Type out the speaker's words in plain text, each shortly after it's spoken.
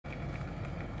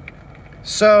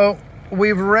So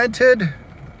we've rented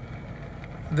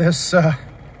this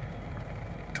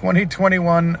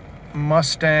 2021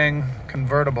 Mustang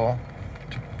convertible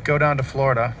to go down to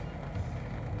Florida.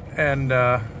 And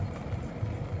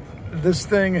this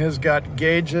thing has got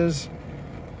gauges.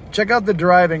 Check out the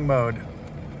driving mode.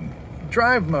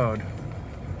 Drive mode.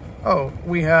 Oh,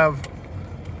 we have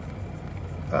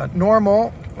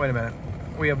normal. Wait a minute.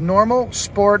 We have normal,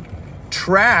 sport,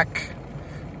 track,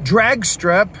 drag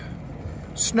strip,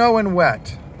 snow and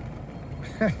wet.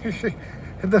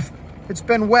 It's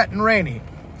been wet and rainy,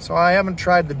 so I haven't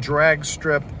tried the drag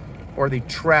strip or the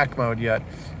track mode yet.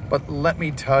 But let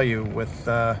me tell you, with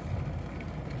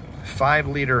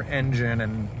 5-liter engine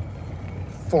and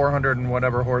 400 and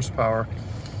whatever horsepower,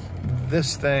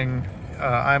 this thing,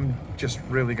 I'm just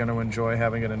really going to enjoy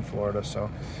having it in Florida.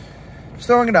 So just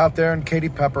throwing it out there. And Katie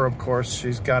Pepper, of course,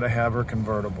 she's got to have her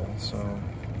convertible. So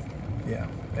yeah,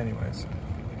 anyways.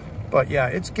 But yeah,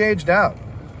 it's gauged out.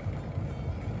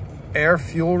 Air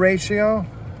fuel ratio,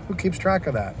 who keeps track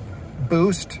of that?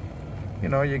 Boost, you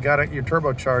know, you got it, your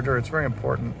turbocharger, it's very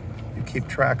important. You keep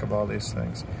track of all these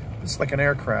things. It's like an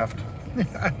aircraft.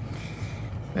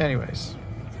 Anyways,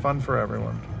 fun for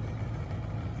everyone.